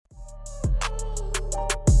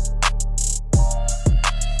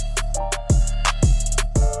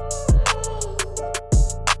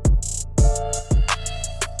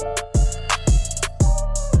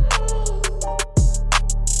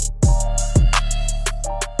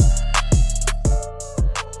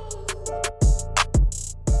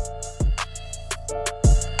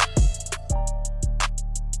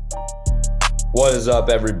What is up,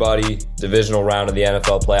 everybody? Divisional round of the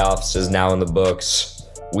NFL playoffs is now in the books.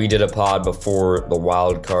 We did a pod before the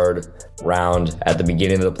wild card round at the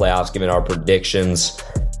beginning of the playoffs, giving our predictions.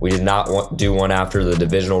 We did not do one after the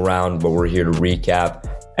divisional round, but we're here to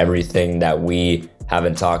recap everything that we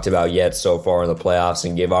haven't talked about yet so far in the playoffs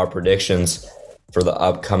and give our predictions for the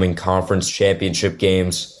upcoming conference championship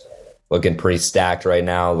games. Looking pretty stacked right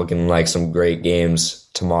now, looking like some great games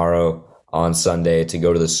tomorrow on Sunday to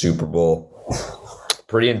go to the Super Bowl.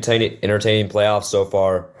 Pretty entertaining playoffs so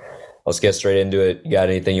far. Let's get straight into it. You got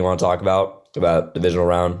anything you want to talk about divisional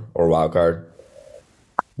round or wild card?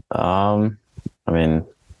 Not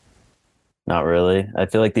really. I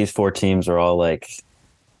feel like these four teams are all like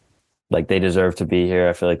they deserve to be here.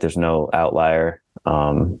 I feel like there's no outlier.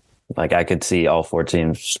 I could see all four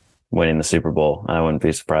teams winning the Super Bowl, and I wouldn't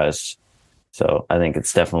be surprised. So I think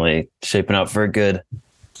it's definitely shaping up for a good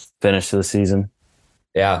finish to the season.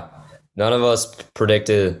 Yeah. None of us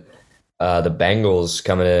predicted the Bengals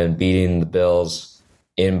coming in and beating the Bills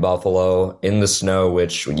in Buffalo in the snow,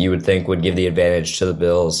 which you would think would give the advantage to the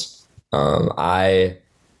Bills. I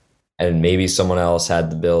and maybe someone else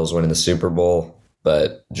had the Bills winning the Super Bowl,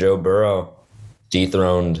 but Joe Burrow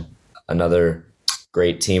dethroned another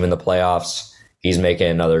great team in the playoffs. He's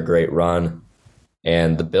making another great run,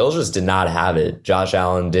 and the Bills just did not have it. Josh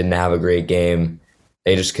Allen didn't have a great game.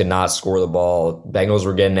 They just could not score the ball. Bengals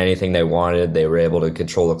were getting anything they wanted. They were able to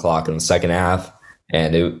control the clock in the second half,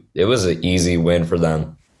 and it was an easy win for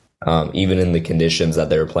them, even in the conditions that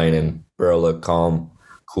they were playing in. Burrow looked calm,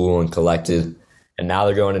 cool, and collected. And now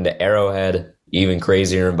they're going into Arrowhead, even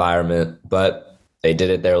crazier environment, but they did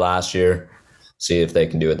it there last year. See if they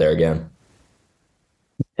can do it there again.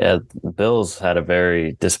 Yeah, the Bills had a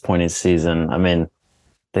very disappointing season. I mean,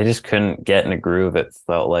 they just couldn't get in a groove. It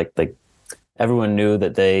felt like everyone knew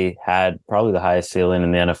that they had probably the highest ceiling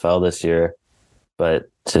in the NFL this year, but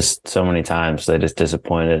just so many times they just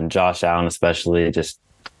disappointed. And Josh Allen especially just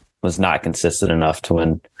was not consistent enough to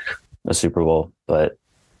win a Super Bowl, but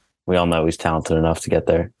we all know he's talented enough to get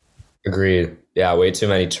there. Agreed. Yeah, way too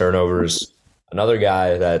many turnovers. Another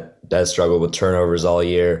guy that struggled with turnovers all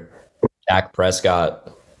year, Dak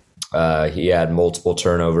Prescott. He had multiple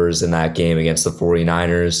turnovers in that game against the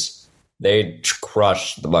 49ers. They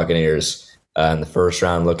crushed the Buccaneers in the first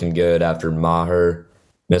round, looking good after Maher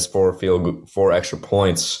missed four extra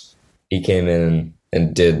points. He came in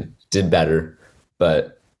and did better,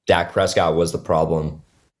 but Dak Prescott was the problem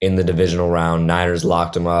in the divisional round. Niners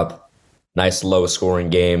locked him up. Nice low-scoring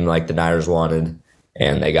game like the Niners wanted,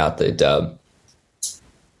 and they got the dub.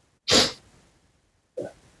 So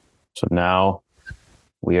now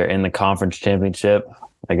we are in the conference championship.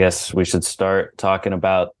 I guess we should start talking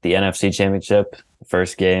about the NFC championship. The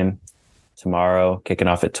first game tomorrow, kicking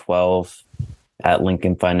off at 12 at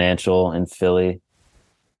Lincoln Financial in Philly.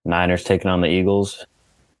 Niners taking on the Eagles.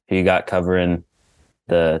 Who you got covering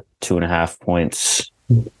the 2.5 points?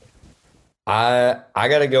 I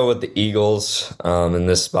got to go with the Eagles in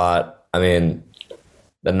this spot. I mean,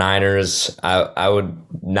 the Niners, I would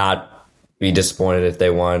not be disappointed if they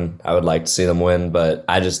won. I would like to see them win, but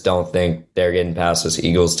I just don't think they're getting past this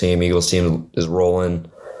Eagles team. Eagles team is rolling.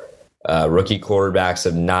 Rookie quarterbacks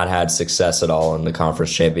have not had success at all in the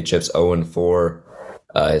conference championships, 0-4.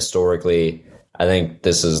 Historically, I think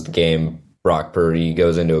this is the game Brock Purdy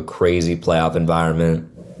goes into a crazy playoff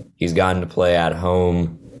environment. He's gotten to play at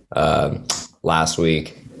home last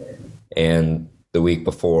week and the week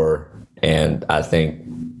before, and I think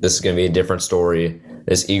this is going to be a different story.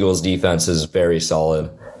 This Eagles defense is very solid,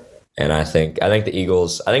 and I think the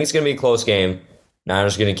Eagles. I think it's going to be a close game.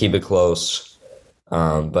 Niners going to keep it close,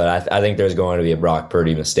 but I think there's going to be a Brock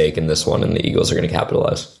Purdy mistake in this one, and the Eagles are going to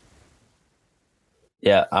capitalize.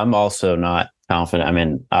 Yeah, I'm also not confident. I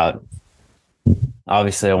mean,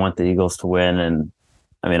 obviously, I want the Eagles to win, and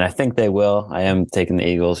I mean, I think they will. I am taking the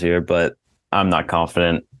Eagles here, but I'm not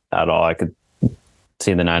confident at all. I could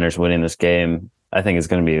see the Niners winning this game. I think it's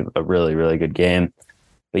going to be a really, really good game.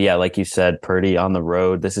 But yeah, like you said, Purdy on the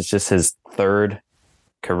road. This is just his third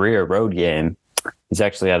career road game. He's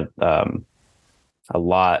actually had a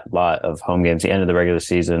lot of home games. He ended the regular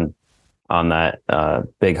season on that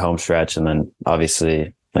big home stretch. And then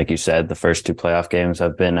obviously, like you said, the first two playoff games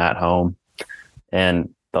have been at home.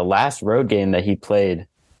 And the last road game that he played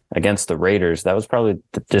against the Raiders, that was probably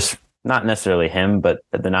just not necessarily him, but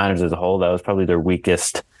the Niners as a whole, that was probably their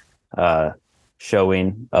weakest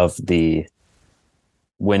showing of the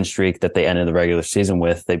win streak that they ended the regular season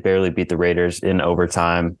with. They barely beat the Raiders in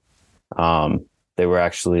overtime. They were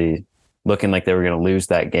actually looking like they were going to lose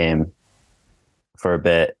that game for a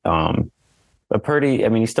bit. But Purdy, I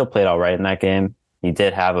mean, he still played all right in that game. He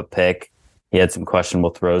did have a pick he had some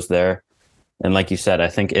questionable throws there. And like you said, I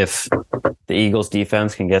think if the Eagles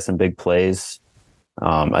defense can get some big plays,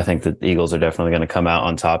 I think the Eagles are definitely going to come out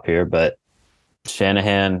on top here. But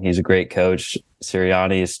Shanahan, he's a great coach.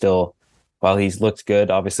 Sirianni is still, while he's looked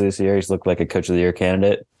good, obviously this year, he's looked like a coach of the year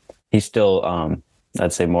candidate. He's still,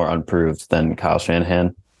 I'd say, more unproved than Kyle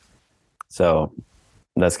Shanahan. So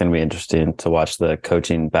that's going to be interesting to watch the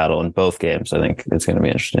coaching battle in both games. I think it's going to be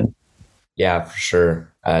interesting. Yeah, for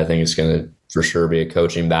sure. I think it's going to for sure be a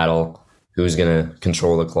coaching battle. Who's going to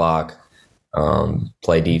control the clock,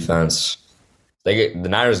 play defense? The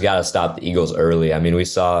Niners got to stop the Eagles early. I mean, we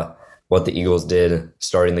saw what the Eagles did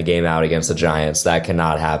starting the game out against the Giants. That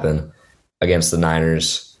cannot happen against the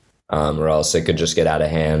Niners, or else it could just get out of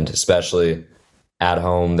hand, especially at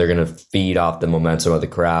home. They're going to feed off the momentum of the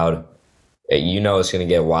crowd. You know it's going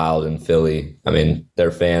to get wild in Philly. I mean,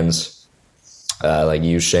 their fans, like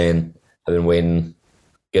you, Shane, have been waiting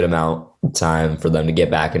a good amount of time for them to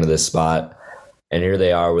get back into this spot. And here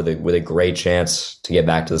they are with a great chance to get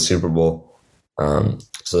back to the Super Bowl.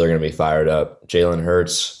 So they're going to be fired up. Jalen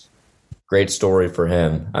Hurts, great story for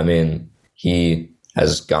him. I mean, he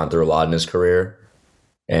has gone through a lot in his career,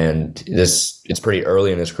 and it's pretty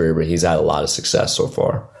early in his career, but he's had a lot of success so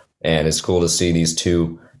far. And it's cool to see these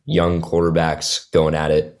two young quarterbacks going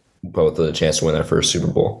at it, both with a chance to win their first Super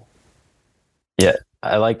Bowl. Yeah,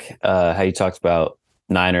 I like how you talked about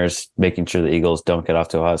Niners making sure the Eagles don't get off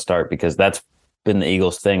to a hot start, because that's been the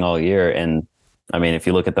Eagles' thing all year. And I mean, if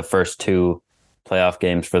you look at the first two playoff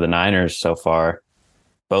games for the Niners so far,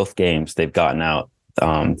 both games they've gotten out.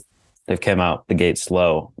 They've come out the gate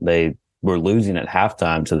slow. They were losing at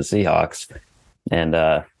halftime to the Seahawks,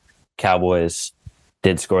 and Cowboys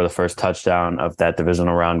did score the first touchdown of that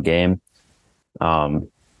divisional round game.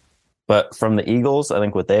 But from the Eagles, I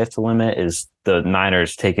think what they have to limit is the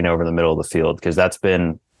Niners taking over the middle of the field, because that's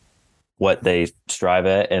been what they strive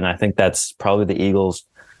at. And I think that's probably the Eagles'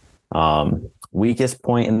 weakest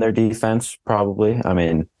point in their defense, probably. I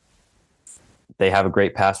mean, they have a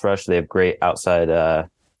great pass rush. They have great outside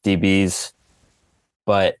DBs.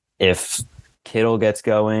 But if Kittle gets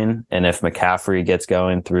going and if McCaffrey gets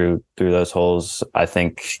going through those holes, I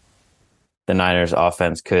think the Niners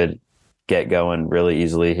offense could get going really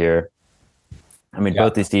easily here. I mean,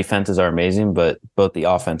 both these defenses are amazing, but both the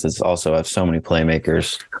offenses also have so many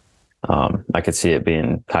playmakers. I could see it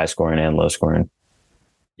being high scoring and low scoring.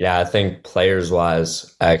 Yeah, I think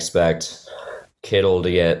players-wise, I expect Kittle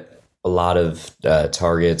to get a lot of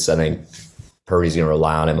targets. I think Purdy's going to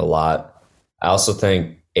rely on him a lot. I also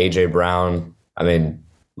think A.J. Brown, I mean,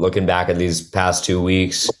 looking back at these past 2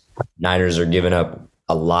 weeks, Niners are giving up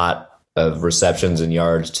a lot of receptions and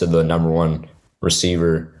yards to the number one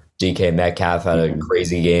receiver. DK Metcalf had a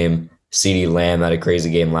crazy game. CeeDee Lamb had a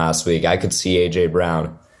crazy game last week. I could see A.J.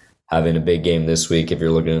 Brown having a big game this week if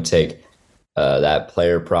you're looking to take that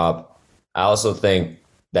player prop. I also think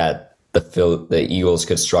that the Eagles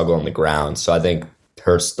could struggle on the ground. So I think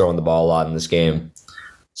Hurts throwing the ball a lot in this game.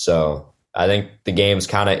 So I think the game's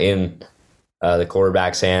kind of in the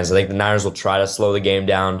quarterback's hands. I think the Niners will try to slow the game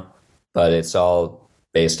down, but it's all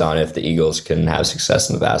based on if the Eagles can have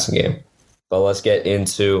success in the passing game. But let's get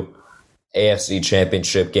into AFC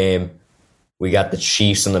Championship game. We got the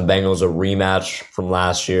Chiefs and the Bengals, a rematch from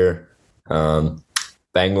last year.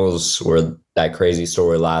 Bengals were that crazy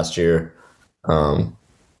story last year.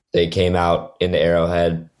 They came out in the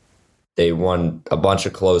Arrowhead. They won a bunch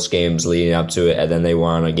of close games leading up to it, and then they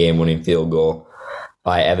won a game-winning field goal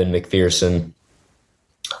by Evan McPherson.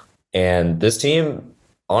 And this team,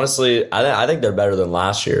 honestly, I think they're better than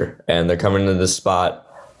last year, and they're coming into this spot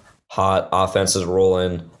hot. Offense is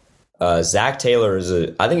rolling. Zach Taylor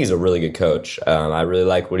I think he's a really good coach. I really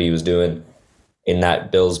like what he was doing in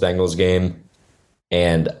that Bills-Bengals game,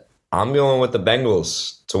 and I'm going with the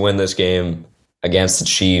Bengals to win this game against the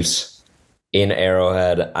Chiefs in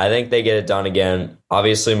Arrowhead. I think they get it done again.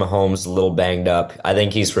 Obviously, Mahomes is a little banged up. I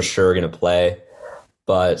think he's for sure going to play,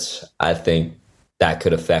 but I think that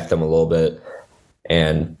could affect them a little bit.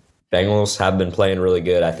 And Bengals have been playing really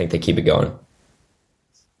good. I think they keep it going.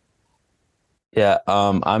 Yeah,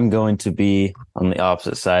 I'm going to be on the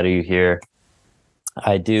opposite side of you here.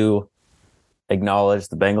 I do acknowledge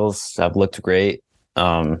the Bengals have looked great.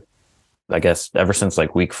 I guess ever since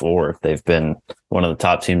like week 4, they've been one of the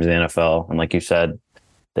top teams in the NFL. And like you said,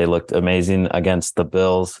 they looked amazing against the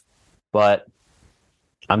Bills. But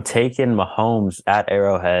I'm taking Mahomes at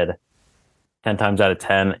Arrowhead 10 times out of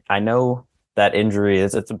 10. I know that injury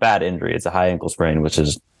it's a bad injury. It's a high ankle sprain, which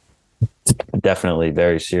is definitely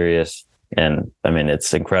very serious. And I mean,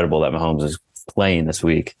 it's incredible that Mahomes is playing this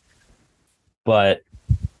week. But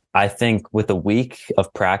I think with a week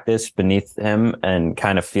of practice beneath him and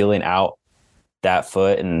kind of feeling out that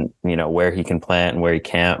foot and, where he can plant and where he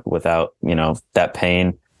can't without, that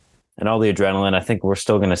pain and all the adrenaline, I think we're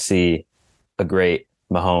still going to see a great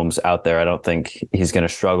Mahomes out there. I don't think he's going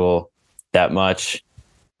to struggle that much.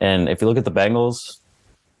 And if you look at the Bengals,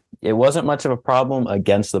 it wasn't much of a problem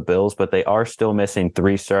against the Bills, but they are still missing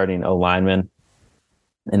 3 starting O-linemen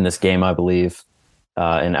in this game, I believe,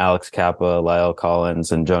 in Alex Kappa, Lyle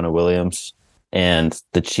Collins, and Jonah Williams. And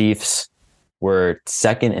the Chiefs were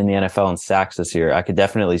second in the NFL in sacks this year. I could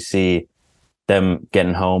definitely see them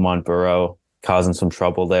getting home on Burrow, causing some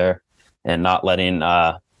trouble there, and not letting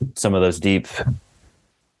some of those deep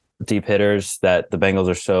hitters that the Bengals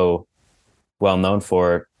are so well known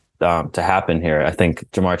for to happen here. I think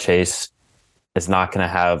Jamar Chase is not going to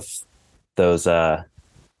have those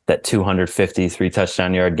that 253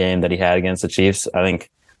 touchdown yard game that he had against the Chiefs. I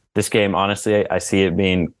think this game, honestly, I see it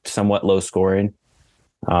being somewhat low scoring.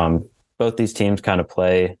 Both these teams kind of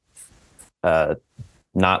play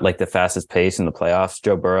not like the fastest pace in the playoffs.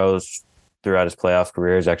 Joe Burrow's throughout his playoff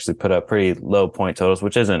career has actually put up pretty low point totals,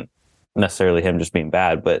 which isn't necessarily him just being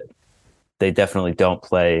bad, but they definitely don't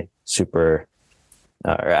play super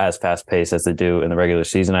or as fast paced as they do in the regular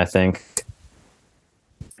season, I think.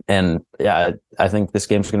 And yeah, I think this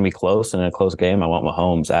game's going to be close, and in a close game, I want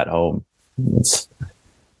Mahomes at home.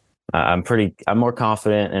 I'm more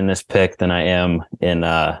confident in this pick than I am in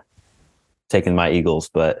taking my Eagles,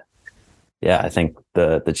 but yeah, I think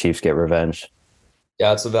the Chiefs get revenge.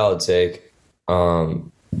 Yeah, it's a valid take.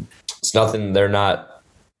 It's nothing they're not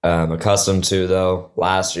accustomed to, though.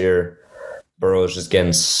 Last year, Burrow was just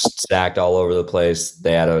getting stacked all over the place.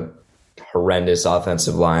 They had a horrendous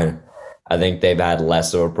offensive line. I think they've had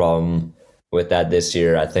less of a problem with that this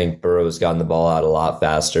year. I think Burrow's gotten the ball out a lot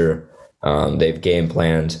faster. They've game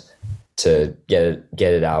planned to get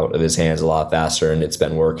it out of his hands a lot faster, and it's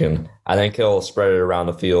been working. I think he'll spread it around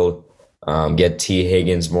the field, get T.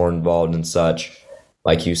 Higgins more involved and such.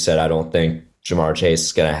 Like you said, I don't think Jamar Chase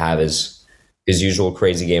is going to have his usual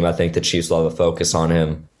crazy game. I think the Chiefs will have a focus on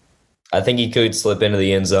him. I think he could slip into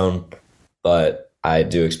the end zone, but I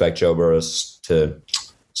do expect Joe Burrow to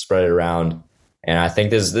spread it around. And I think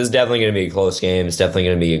this is definitely going to be a close game. It's definitely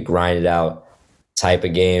going to be a grinded out type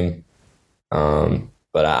of game.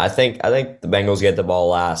 But I think the Bengals get the ball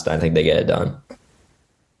last. I think they get it done.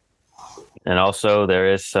 And also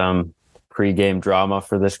there is some pregame drama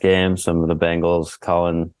for this game. Some of the Bengals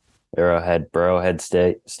calling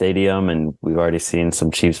Burrowhead Stadium, and we've already seen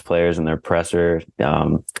some Chiefs players in their presser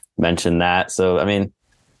mention that. So, I mean,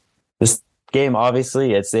 this game,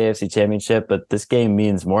 obviously, it's the AFC Championship, but this game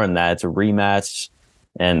means more than that. It's a rematch,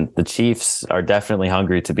 and the Chiefs are definitely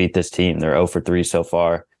hungry to beat this team. They're 0 for 3 so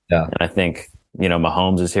far. Yeah. And I think,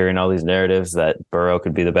 Mahomes is hearing all these narratives that Burrow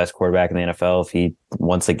could be the best quarterback in the NFL if he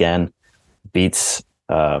once again beats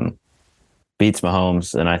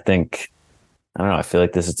Mahomes. And I think, I don't know, I feel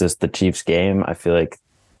like this is just the Chiefs game. I feel like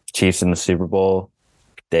Chiefs in the Super Bowl,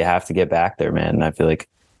 they have to get back there, man. And I feel like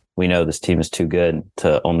we know this team is too good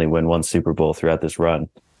to only win one Super Bowl throughout this run.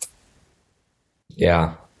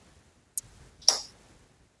 Yeah.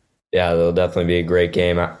 Yeah, it'll definitely be a great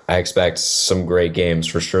game. I expect some great games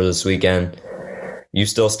for sure this weekend. You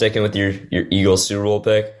still sticking with your Eagles Super Bowl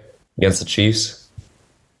pick against the Chiefs?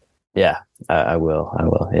 Yeah, I will.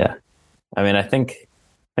 Yeah. I mean, I think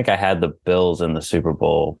I had the Bills in the Super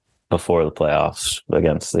Bowl before the playoffs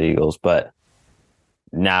against the Eagles, but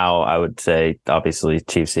now I would say obviously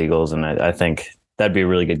Chiefs Eagles, and I think that'd be a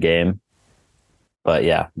really good game. But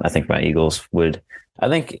yeah, I think my Eagles would. I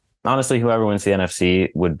think honestly, whoever wins the NFC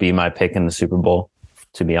would be my pick in the Super Bowl,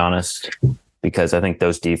 to be honest, because I think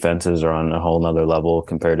those defenses are on a whole nother level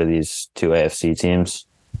compared to these two AFC teams.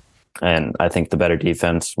 And I think the better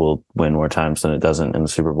defense will win more times than it doesn't in the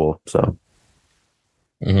Super Bowl. So,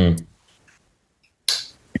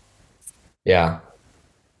 yeah,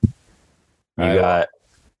 you got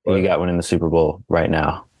winning the Super Bowl right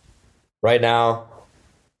now. Right now,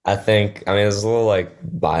 I think, I mean, it's a little like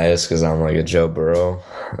biased because I'm like a Joe Burrow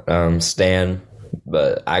stan,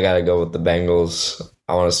 but I got to go with the Bengals.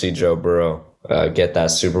 I want to see Joe Burrow get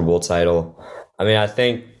that Super Bowl title. I mean, I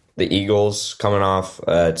think the Eagles coming off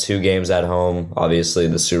 2 games at home. Obviously,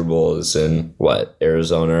 the Super Bowl is in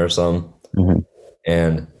Arizona or something. Mm-hmm.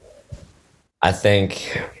 And I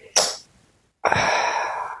think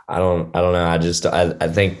I don't know. I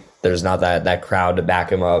think there's not that crowd to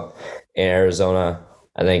back him up in Arizona.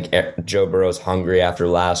 I think Joe Burrow's hungry after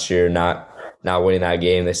last year not winning that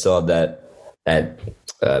game. They still have that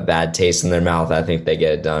bad taste in their mouth. I think they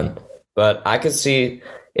get it done. But I could see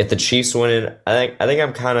if the Chiefs win it, I think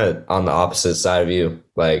I'm kind of on the opposite side of you.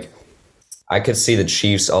 Like, I could see the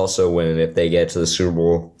Chiefs also winning if they get to the Super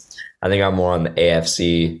Bowl. I think I'm more on the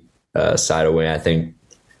AFC side of winning. I think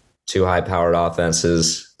two high-powered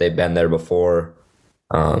offenses. They've been there before.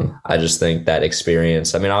 I just think that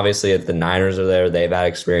experience. I mean, obviously, if the Niners are there, they've had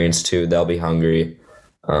experience too. They'll be hungry.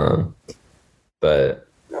 But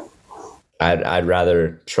I'd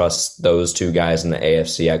rather trust those two guys in the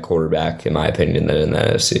AFC at quarterback, in my opinion, than in the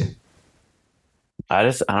NFC. I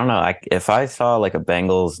don't know. If I saw like a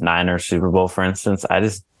Bengals Niners Super Bowl, for instance, I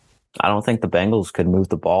don't think the Bengals could move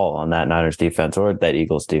the ball on that Niners defense or that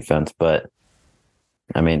Eagles defense. But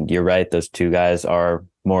I mean, you're right. Those two guys are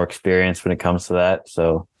more experienced when it comes to that.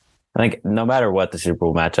 So I think no matter what the Super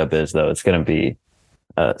Bowl matchup is, though, it's going to be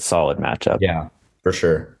a solid matchup. Yeah, for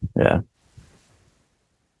sure. Yeah.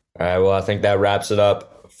 All right. Well, I think that wraps it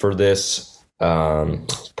up for this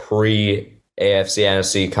pre-AFC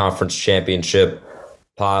NFC Conference Championship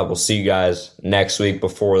pod. We'll see you guys next week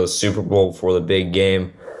before the Super Bowl, before the big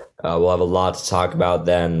game. We'll have a lot to talk about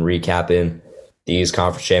then, recapping these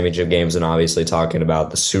conference championship games and obviously talking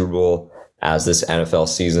about the Super Bowl as this NFL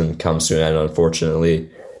season comes to an end, unfortunately.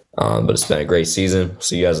 But it's been a great season.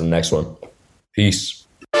 See you guys in the next one. Peace.